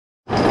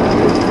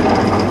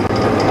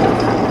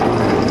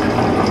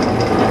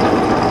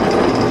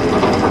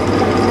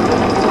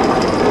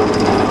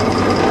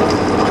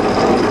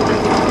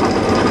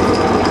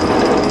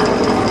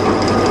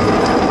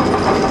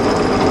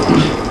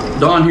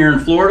Sean here in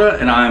Florida,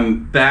 and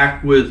I'm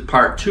back with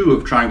part 2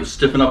 of trying to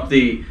stiffen up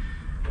the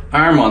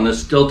arm on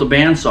this Delta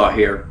bandsaw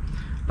here.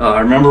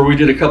 Remember we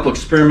did a couple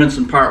experiments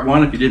in part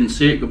 1. If you didn't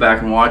see it, go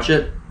back and watch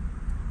it.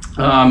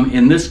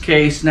 In this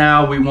case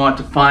now we want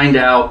to find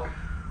out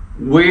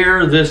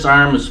where this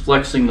arm is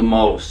flexing the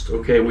most.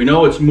 Okay, we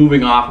know it's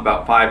moving off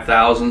about 5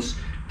 thousandths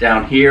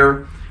down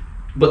here,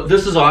 but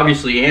this is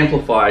obviously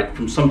amplified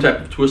from some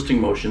type of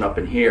twisting motion up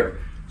in here.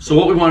 So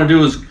what we want to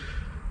do is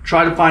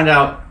try to find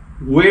out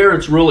where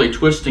it's really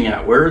twisting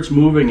at, where it's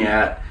moving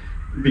at,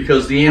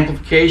 because the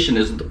amplification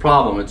isn't the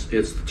problem, it's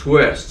the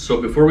twist.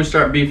 So before we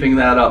start beefing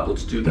that up,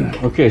 let's do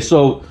that. Okay,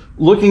 so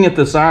looking at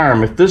this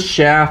arm, if this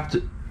shaft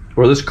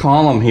or this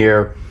column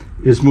here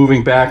is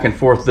moving back and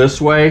forth this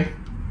way,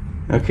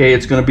 okay,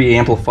 it's going to be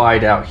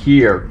amplified out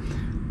here.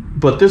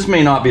 But this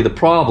may not be the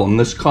problem.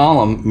 This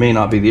column may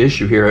not be the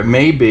issue here. It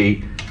may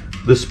be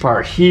this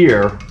part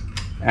here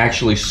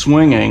actually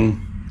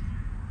swinging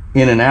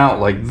in and out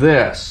like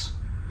this.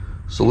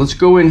 So let's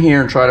go in here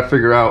and try to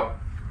figure out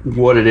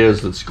what it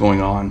is that's going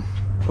on.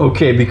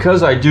 Okay,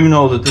 because I do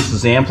know that this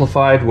is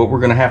amplified, what we're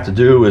going to have to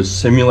do is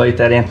simulate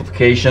that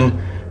amplification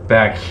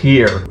back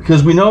here,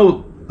 because we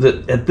know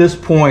that at this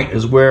point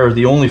is where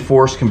the only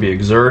force can be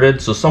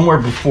exerted. So somewhere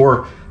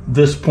before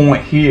this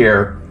point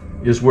here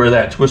is where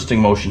that twisting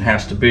motion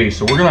has to be.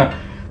 So we're going to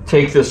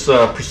take this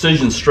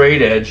precision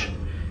straight edge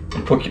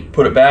and put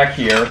it back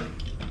here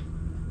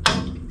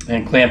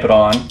and clamp it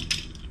on.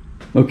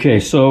 Okay,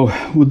 so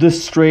with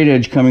this straight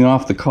edge coming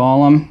off the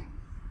column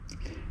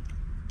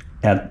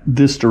at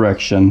this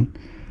direction,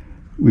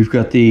 we've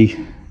got the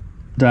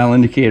dial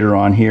indicator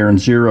on here and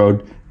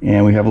zeroed,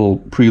 and we have a little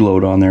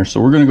preload on there.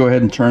 So we're going to go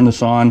ahead and turn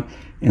this on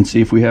and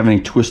see if we have any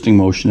twisting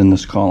motion in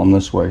this column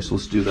this way. So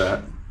let's do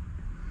that.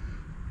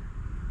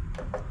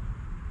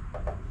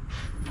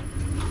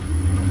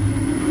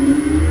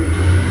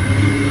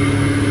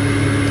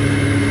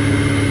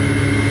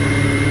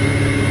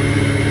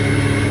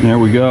 There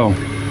we go.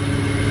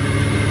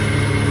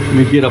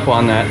 Let me get up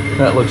on that.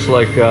 That looks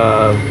like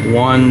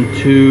 1,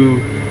 2,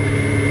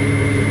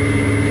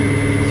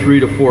 3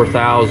 to 4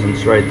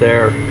 thousandths right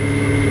there.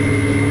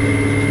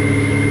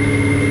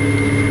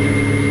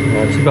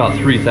 It's about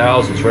 3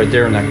 thousandths right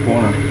there in that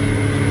corner.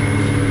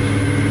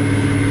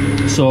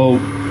 So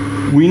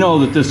we know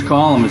that this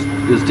column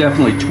is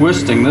definitely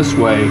twisting this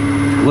way.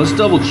 Let's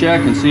double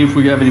check and see if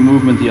we have any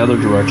movement the other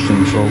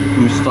direction. So let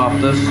me stop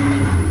this.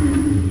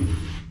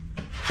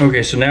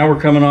 Okay, so now we're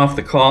coming off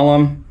the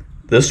column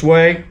this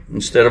way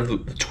instead of the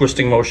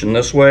twisting motion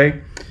this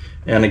way.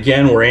 And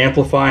again, we're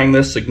amplifying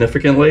this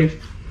significantly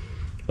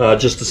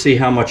just to see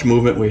how much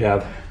movement we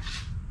have.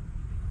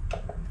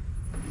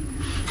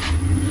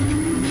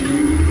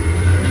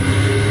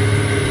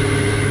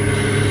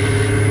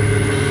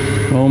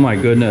 Oh my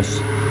goodness.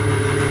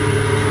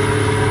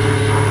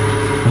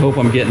 I hope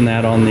I'm getting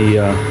that on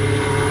the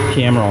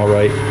camera all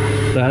right.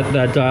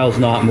 That dial's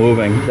not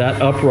moving. That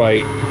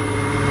upright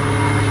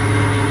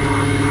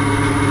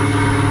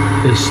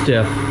is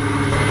stiff.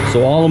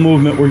 So all the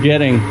movement we're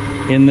getting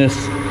in this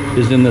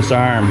is in this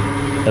arm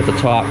at the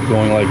top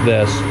going like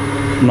this,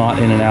 not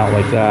in and out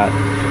like that.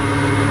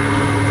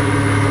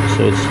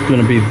 So it's going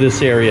to be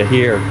this area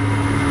here.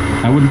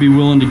 I would be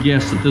willing to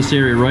guess that this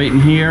area right in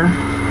here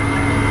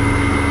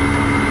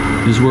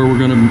is where we're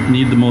going to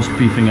need the most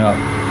beefing up.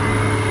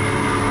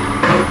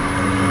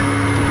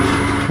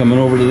 Coming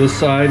over to this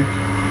side,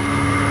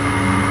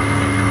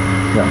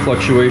 that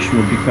fluctuation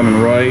would be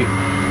coming right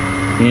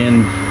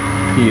in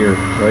here,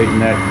 right in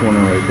that corner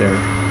right there,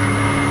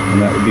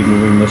 and that would be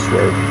moving this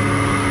way,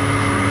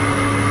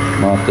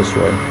 not this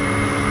way.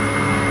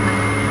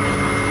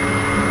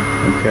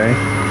 Okay,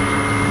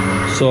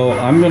 so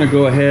I'm going to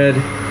go ahead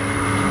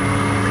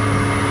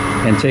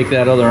and take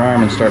that other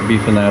arm and start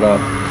beefing that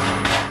up.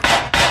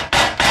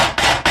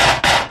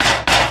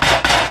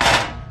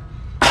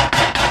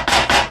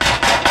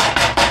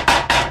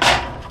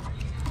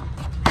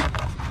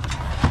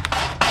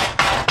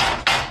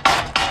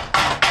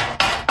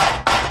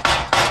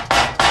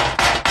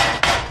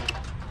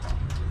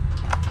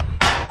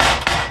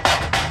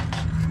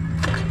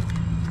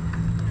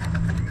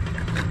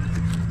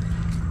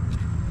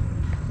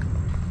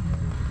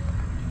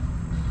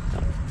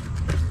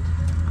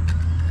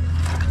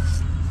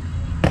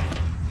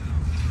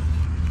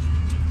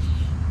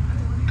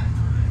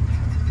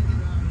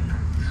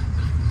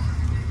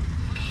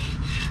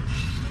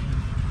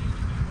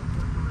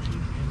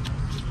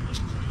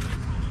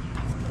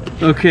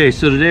 Okay,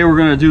 so today we're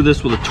going to do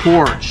this with a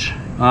torch.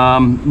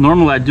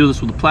 Normally I'd do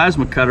this with a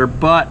plasma cutter,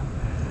 but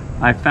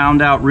I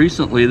found out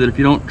recently that if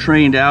you don't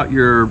train out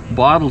your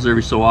bottles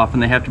every so often,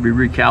 they have to be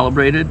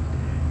recalibrated,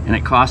 and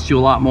it costs you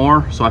a lot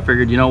more. So I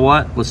figured, you know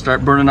what, let's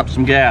start burning up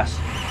some gas.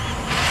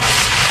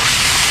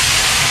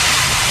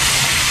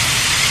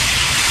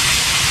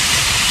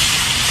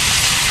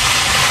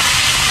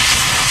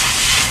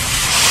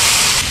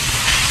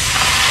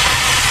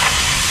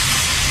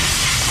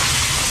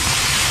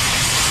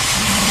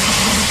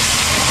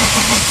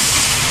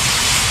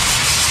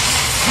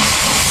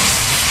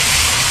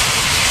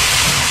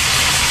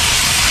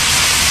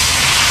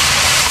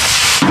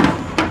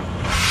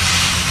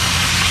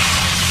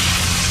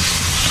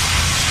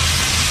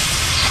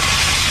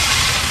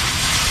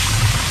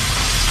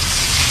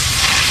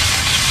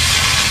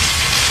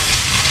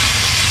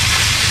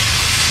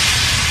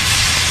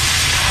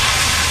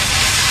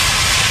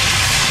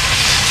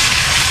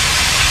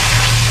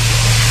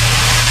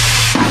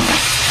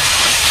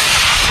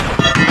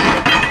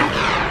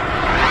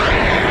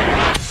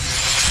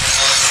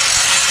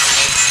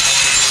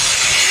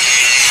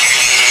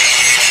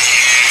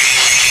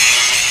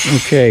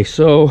 Okay,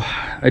 so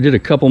I did a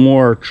couple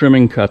more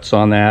trimming cuts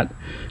on that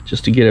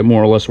just to get it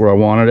more or less where I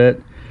wanted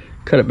it.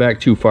 Cut it back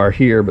too far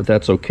here, but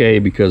that's okay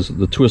because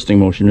the twisting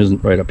motion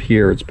isn't right up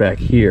here, it's back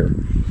here.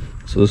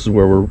 So this is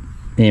where we're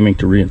aiming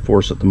to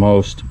reinforce it the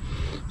most.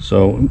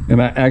 So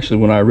actually,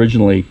 when I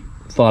originally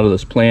thought of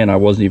this plan, I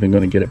wasn't even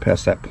going to get it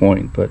past that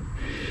point. But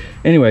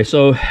anyway,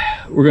 so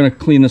we're going to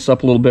clean this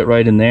up a little bit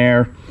right in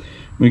there.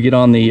 We get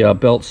on the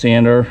belt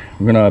sander,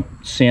 we're going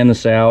to sand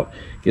this out,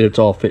 get it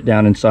all fit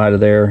down inside of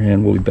there,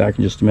 and we'll be back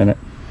in just a minute.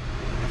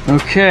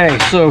 Okay,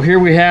 so here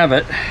we have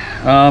it.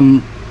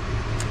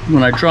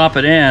 When I drop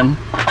it in,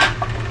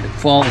 it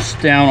falls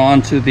down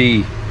onto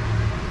the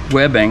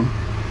webbing.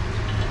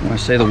 When I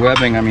say the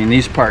webbing, I mean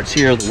these parts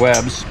here, the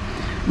webs.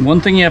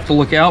 One thing you have to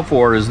look out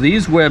for is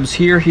these webs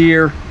here,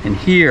 here, and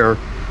here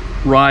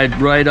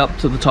ride right up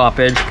to the top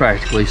edge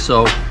practically.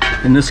 So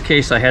in this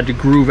case, I had to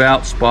groove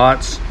out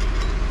spots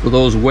for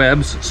those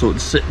webs so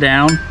it'd sit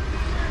down.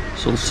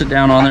 So it'll sit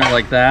down on there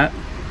like that.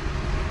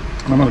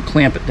 I'm going to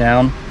clamp it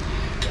down.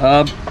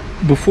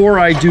 Before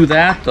I do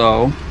that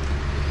though,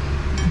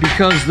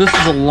 because this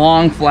is a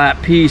long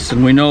flat piece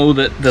and we know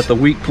that the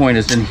weak point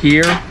is in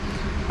here,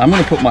 I'm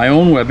going to put my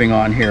own webbing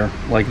on here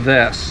like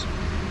this.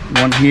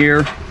 One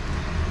here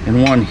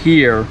and one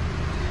here.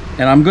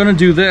 And I'm going to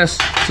do this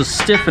to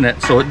stiffen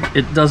it so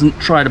it doesn't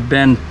try to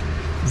bend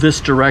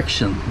this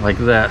direction like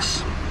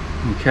this.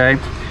 Okay?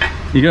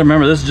 You gotta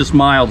remember, this is just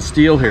mild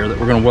steel here that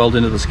we're gonna weld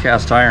into this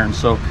cast iron.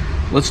 So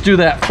let's do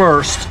that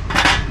first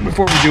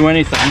before we do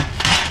anything.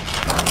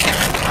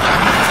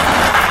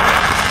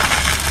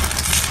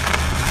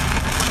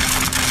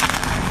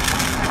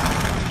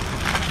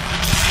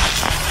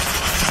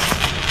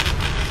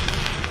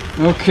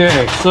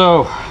 Okay,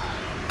 so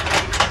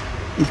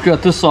we've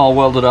got this all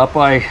welded up.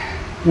 I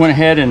went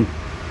ahead and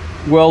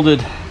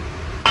welded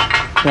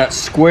that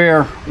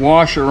square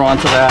washer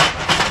onto that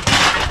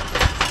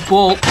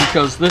bolt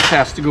because this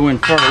has to go in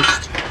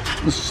first.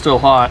 This is still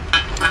hot.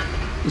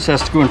 This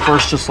has to go in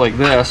first just like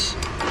this.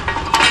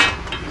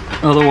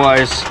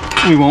 Otherwise,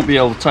 we won't be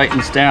able to tighten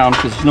this down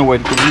because there's no way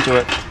to get into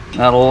it.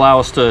 That'll allow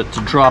us to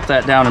drop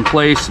that down in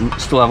place and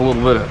still have a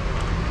little bit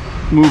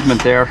of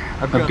movement there.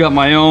 I've got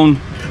my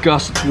own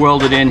gussets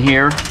welded in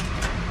here,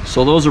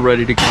 so those are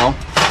ready to go.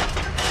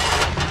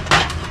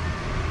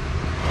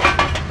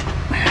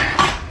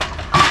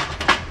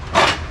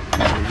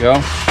 There we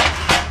go.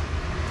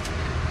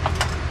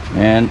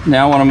 And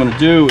now what I'm going to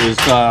do is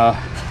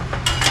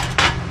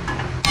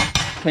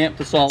clamp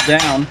this all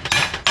down,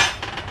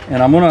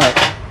 and I'm going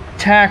to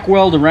tack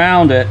weld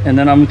around it, and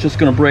then I'm just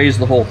going to braze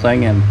the whole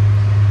thing in.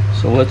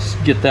 So let's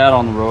get that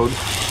on the road.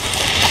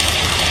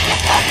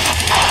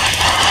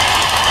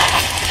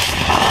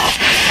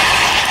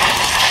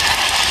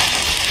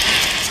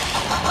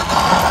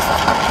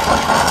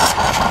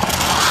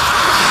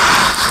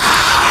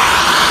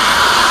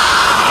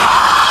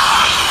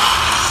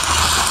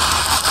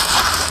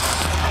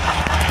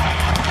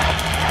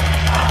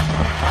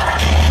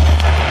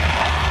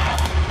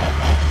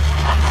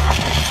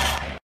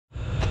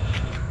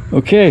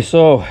 Okay,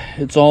 so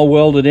it's all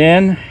welded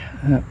in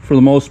for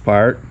the most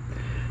part.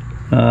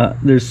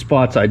 There's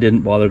spots I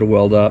didn't bother to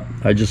weld up.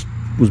 I just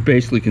was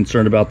basically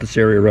concerned about this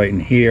area right in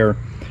here.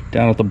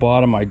 Down at the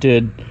bottom I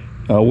did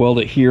weld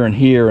it here and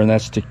here, and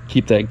that's to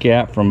keep that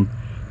gap from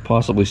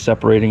possibly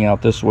separating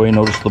out this way.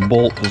 Notice the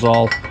bolt is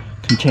all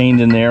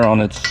contained in there on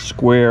its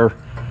square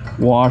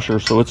washer,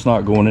 so it's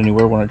not going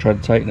anywhere when I try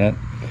to tighten it.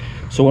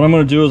 So what I'm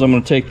going to do is I'm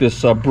going to take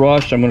this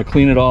brush, I'm going to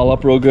clean it all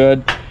up real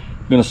good.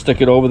 I'm going to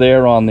stick it over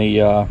there on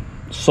the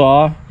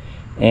saw,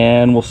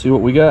 and we'll see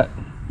what we got.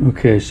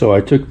 Okay, so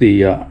I took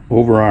the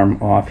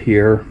overarm off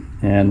here,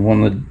 and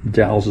one of the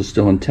dowels is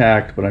still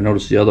intact, but I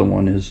noticed the other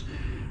one is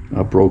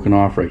broken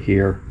off right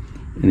here,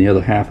 and the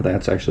other half of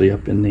that's actually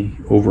up in the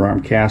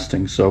overarm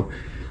casting. So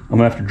I'm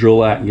gonna have to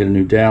drill that and get a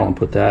new dowel and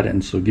put that in,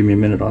 so give me a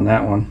minute on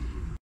that one.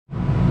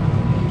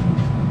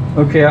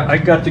 Okay, I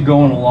got to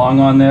going along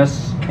on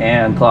this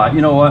and thought,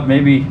 you know what,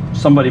 maybe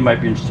somebody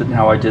might be interested in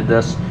how I did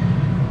this.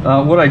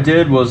 What I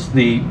did was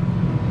the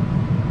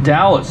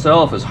dowel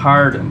itself is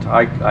hardened.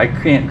 I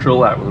can't drill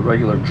that with a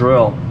regular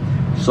drill.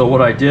 So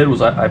what I did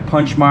was I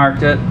punch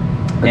marked it.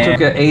 I took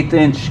an 1/8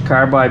 inch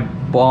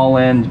carbide ball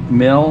end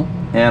mill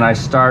and I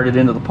started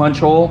into the punch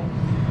hole.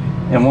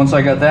 And once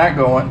I got that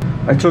going,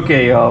 I took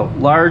a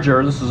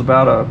larger, this is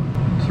about a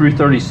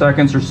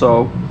 3/32 or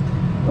so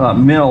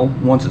mill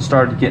once it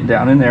started getting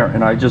down in there,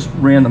 and I just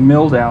ran the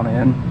mill down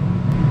in.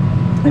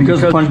 And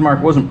because the punch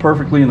mark wasn't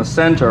perfectly in the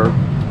center,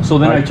 so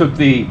then I took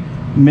the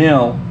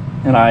mill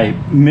and I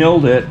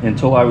milled it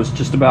until I was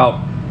just about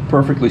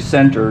perfectly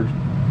centered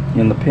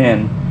in the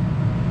pin.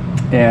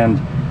 And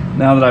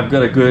now that I've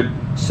got a good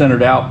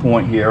centered out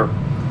point here,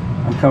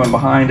 I'm coming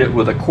behind it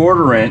with a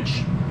 1/4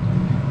 inch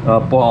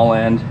ball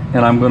end,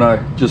 and I'm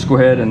gonna just go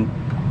ahead and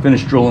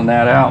finish drilling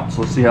that out.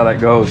 So let's see how that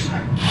goes.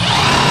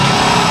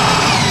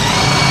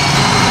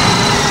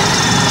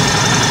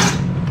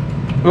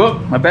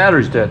 Oh, my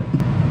battery's dead.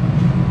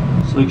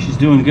 Looks like she's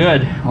doing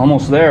good.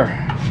 Almost there.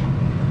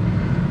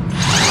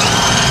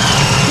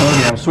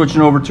 Okay, I'm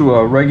switching over to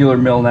a regular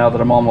mill now that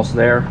I'm almost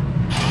there,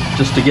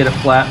 just to get it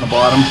flat in the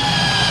bottom.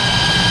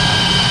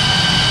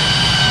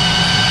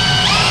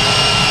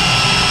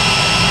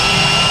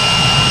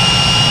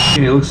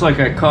 Okay, it looks like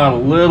I caught a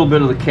little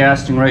bit of the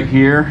casting right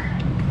here.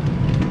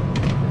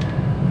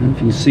 If you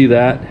can see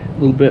that, a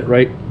little bit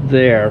right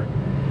there.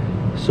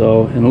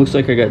 So, and it looks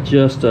like I got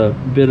just a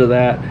bit of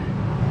that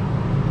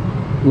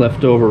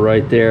left over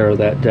right there,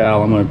 that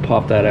dowel. I'm going to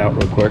pop that out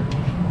real quick.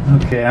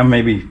 Okay, I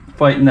may be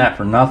fighting that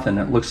for nothing.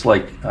 It looks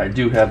like I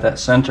do have that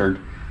centered.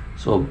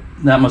 So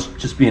that must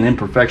just be an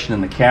imperfection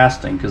in the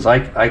casting, because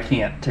I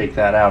can't take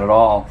that out at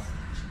all.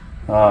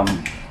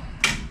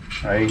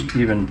 I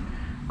even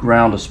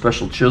ground a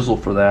special chisel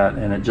for that,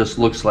 and it just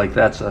looks like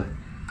that's a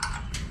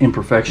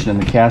imperfection in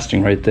the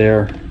casting right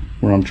there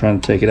where I'm trying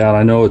to take it out.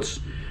 I know it's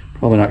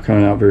probably not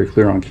coming out very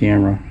clear on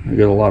camera. I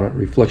got a lot of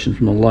reflection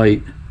from the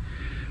light,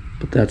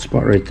 but that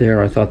spot right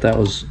there, I thought that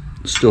was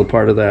still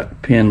part of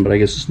that pin, but I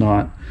guess it's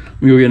not.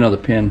 Let me go get another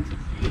pin.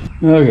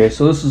 Okay,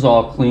 so this is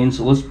all clean,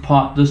 so let's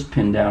pop this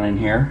pin down in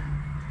here.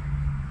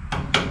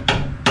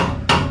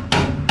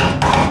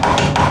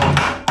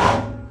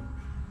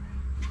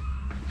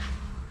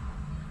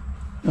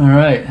 All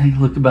right, I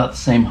look about the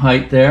same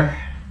height there.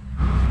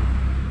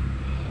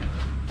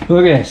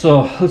 Okay,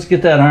 so let's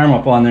get that arm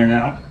up on there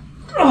now.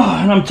 Oh,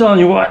 and I'm telling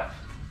you what,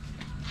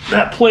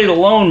 that plate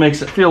alone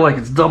makes it feel like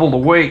it's double the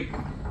weight.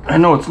 I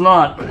know it's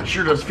not, but it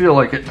sure does feel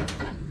like it.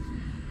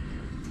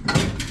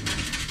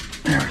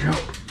 There we go.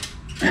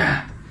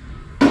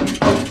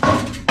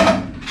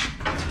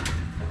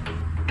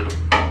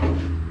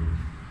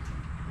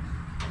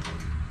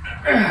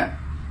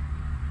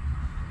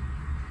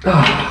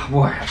 Oh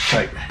boy, that's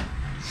tight.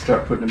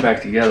 Start putting it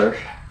back together.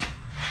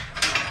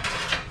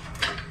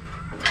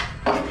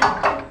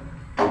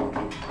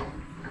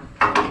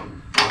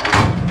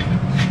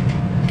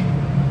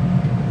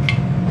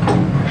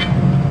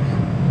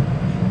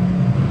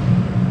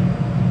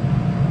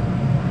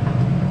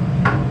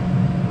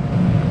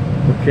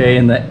 Okay,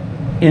 in the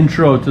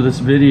intro to this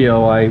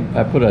video,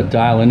 I put a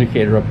dial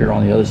indicator up here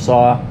on the other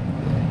saw,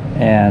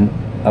 and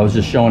I was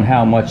just showing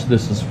how much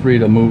this is free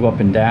to move up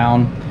and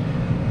down.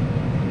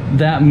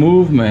 That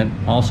movement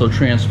also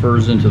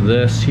transfers into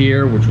this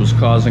here, which was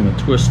causing a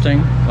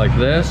twisting like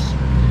this.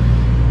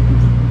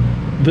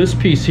 This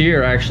piece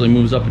here actually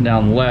moves up and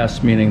down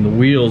less, meaning the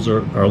wheels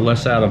are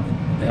less out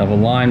of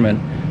alignment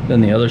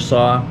than the other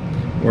saw,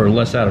 or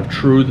less out of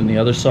true than the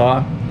other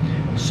saw.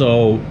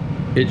 So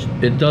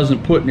it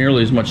doesn't put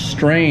nearly as much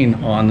strain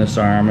on this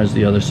arm as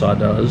the other saw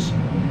does,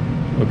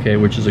 okay,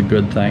 which is a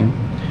good thing.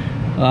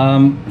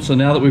 So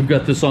now that we've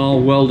got this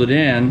all welded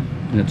in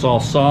and it's all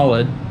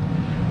solid,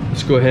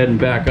 let's go ahead and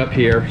back up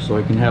here so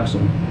I can have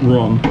some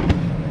room.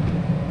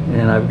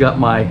 And I've got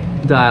my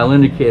dial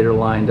indicator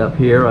lined up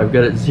here. I've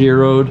got it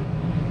zeroed.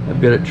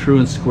 I've got it true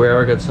and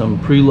square. I got some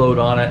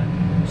preload on it.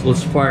 So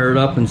let's fire it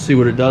up and see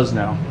what it does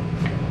now.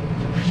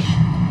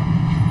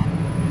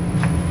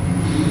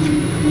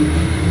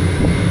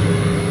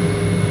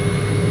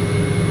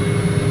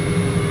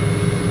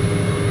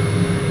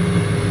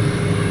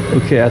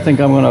 Okay, I think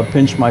I'm gonna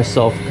pinch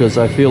myself because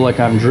I feel like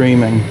I'm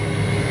dreaming.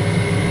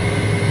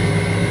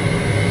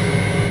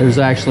 There's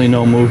actually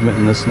no movement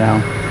in this now.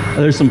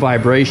 There's some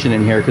vibration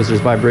in here because there's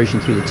vibration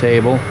through the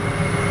table.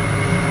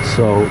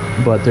 So,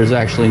 but there's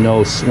actually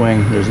no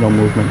swing. There's no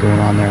movement going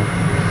on there.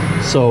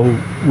 So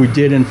we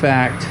did in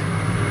fact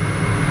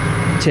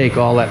take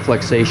all that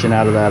flexation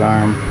out of that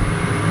arm.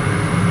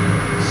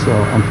 So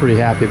I'm pretty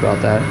happy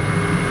about that.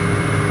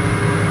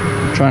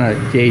 I'm trying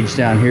to gauge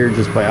down here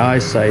just by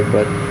eyesight,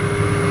 but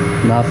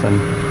nothing.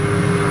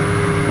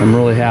 I'm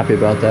really happy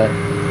about that.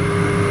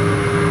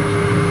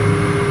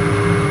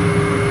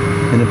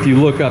 And if you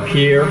look up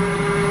here,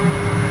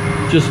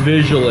 just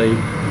visually,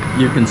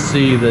 you can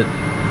see that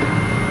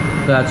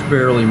that's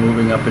barely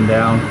moving up and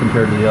down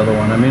compared to the other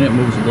one. I mean, it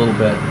moves a little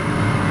bit,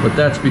 but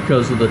that's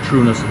because of the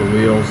trueness of the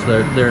wheels.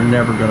 They're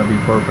never going to be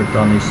perfect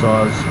on these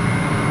saws,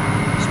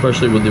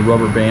 especially with the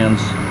rubber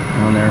bands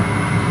on there.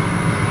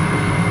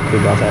 Okay,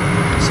 about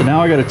that. So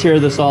now I got to tear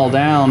this all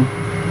down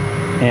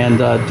and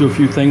do a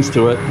few things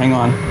to it. Hang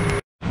on.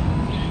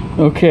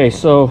 Okay,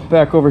 so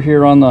back over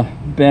here on the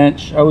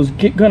bench, I was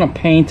gonna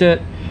paint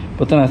it,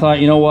 but then I thought,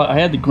 you know what, I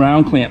had the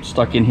ground clamp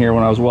stuck in here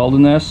when I was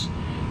welding this,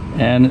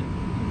 and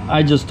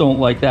I just don't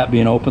like that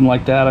being open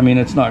like that. I mean,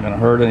 it's not gonna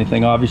hurt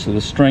anything. Obviously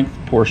the strength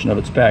portion of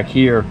it's back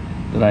here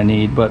that I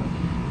need, but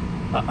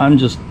I'm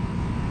just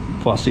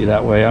fussy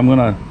that way. I'm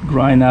gonna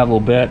grind that a little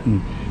bit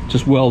and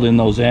just weld in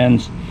those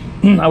ends.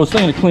 I was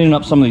thinking of cleaning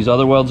up some of these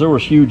other welds. There were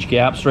huge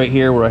gaps right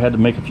here where I had to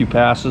make a few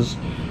passes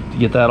to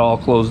get that all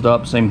closed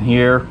up. Same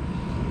here.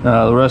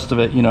 The rest of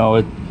it, you know,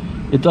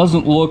 it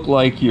doesn't look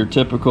like your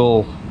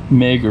typical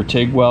MIG or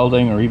TIG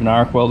welding, or even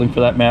arc welding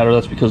for that matter.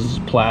 That's because it's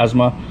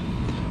plasma.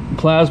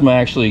 Plasma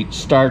actually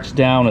starts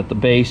down at the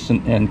base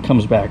and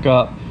comes back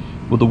up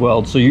with the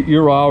weld. So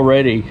you're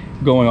already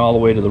going all the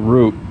way to the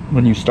root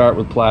when you start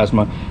with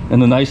plasma. And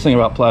the nice thing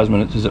about plasma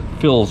is it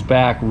fills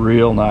back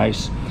real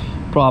nice.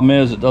 Problem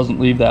is, it doesn't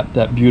leave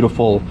that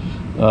beautiful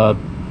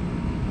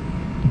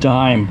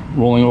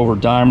rolling over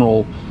dime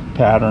roll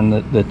pattern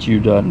that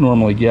you'd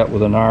normally get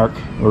with an arc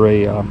or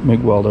a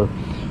MIG welder.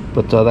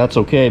 But that's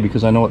okay,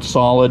 because I know it's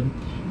solid,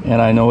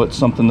 and I know it's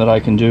something that I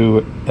can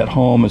do at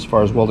home as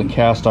far as welding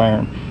cast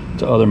iron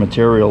to other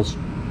materials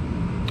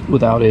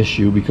without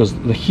issue, because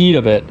the heat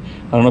of it,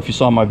 I don't know if you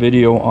saw my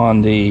video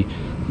on the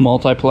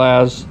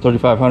Multiplaz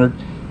 3500,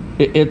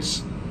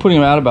 it's putting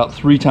them out about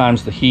 3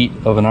 times the heat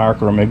of an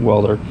arc or a MIG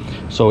welder.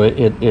 So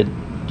it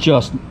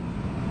just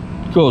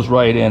goes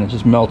right in, it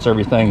just melts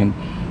everything and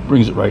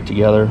brings it right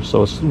together.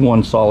 So it's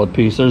one solid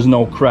piece. There's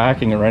no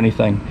cracking or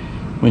anything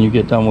when you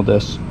get done with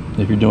this,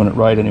 if you're doing it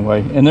right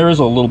anyway. And there is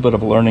a little bit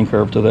of a learning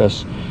curve to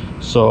this,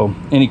 so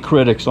any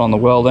critics on the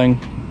welding,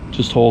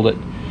 just hold it.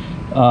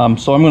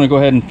 So I'm going to go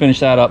ahead and finish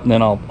that up, and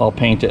then I'll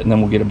paint it, and then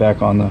we'll get it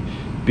back on the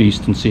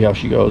beast and see how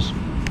she goes.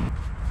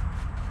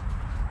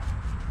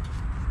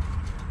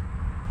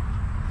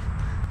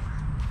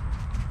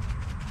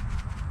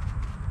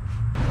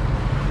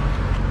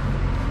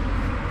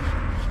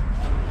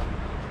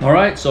 All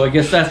right, so I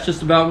guess that's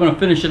just about going to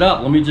finish it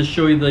up. Let me just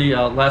show you the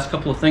last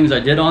couple of things I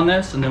did on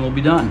this, and then we'll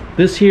be done.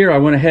 This here, I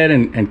went ahead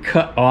and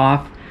cut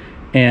off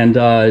and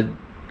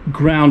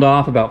ground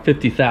off about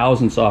 50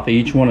 thousandths off of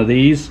each one of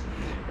these,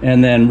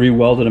 and then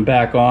re-welded them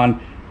back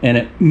on, and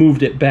it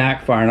moved it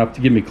back far enough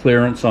to give me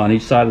clearance on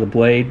each side of the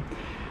blade.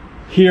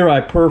 Here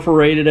I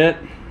perforated it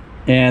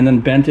and then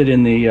bent it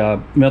in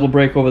the metal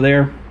brake over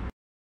there.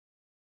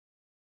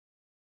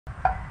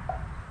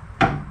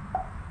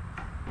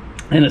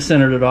 And it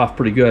centered it off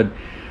pretty good.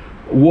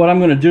 What I'm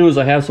going to do is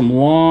I have some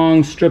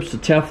long strips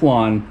of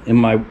Teflon in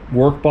my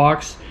work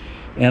box,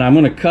 and I'm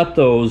going to cut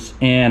those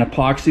and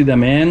epoxy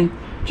them in,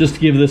 just to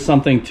give this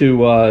something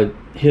to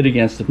hit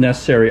against if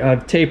necessary.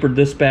 I've tapered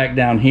this back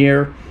down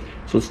here,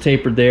 so it's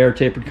tapered there,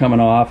 tapered coming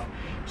off,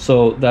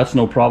 so that's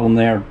no problem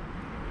there.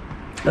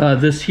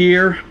 This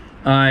here,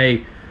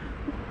 I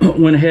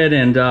went ahead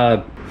and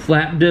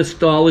flat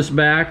disked all this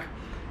back,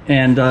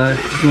 and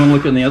if you want to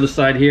look on the other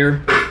side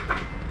here,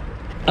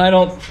 I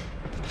don't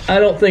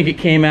think it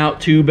came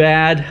out too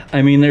bad.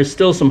 I mean, there's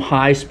still some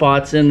high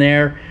spots in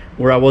there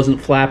where I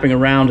wasn't flapping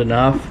around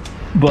enough,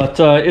 but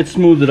it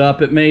smoothed it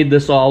up. It made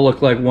this all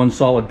look like one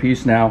solid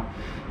piece now,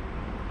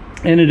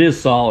 and it is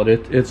solid.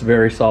 It's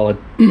very solid.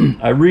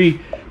 I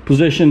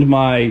repositioned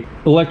my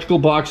electrical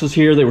boxes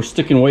here. They were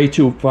sticking way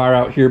too far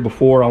out here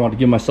before. I wanted to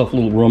give myself a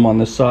little room on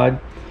this side,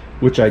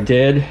 which I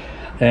did,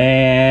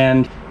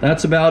 and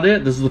that's about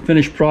it. This is the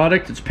finished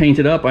product. It's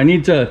painted up. I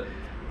need to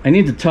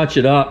touch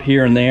it up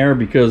here and there,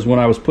 because when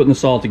I was putting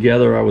this all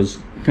together, I was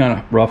kind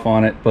of rough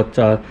on it, but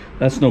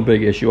that's no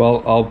big issue.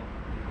 I'll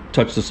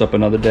touch this up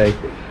another day.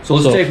 So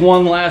let's take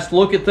one last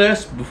look at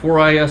this before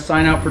I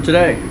sign out for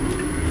today.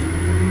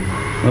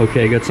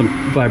 Okay, got some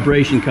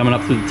vibration coming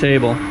up through the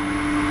table,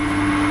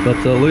 but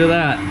look at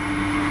that.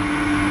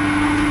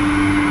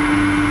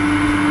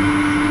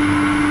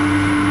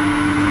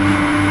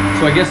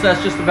 So I guess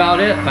that's just about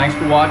it. Thanks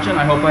for watching.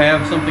 I hope I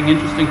have something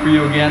interesting for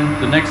you again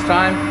the next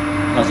time.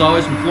 As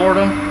always, from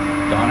Florida,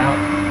 Don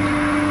out.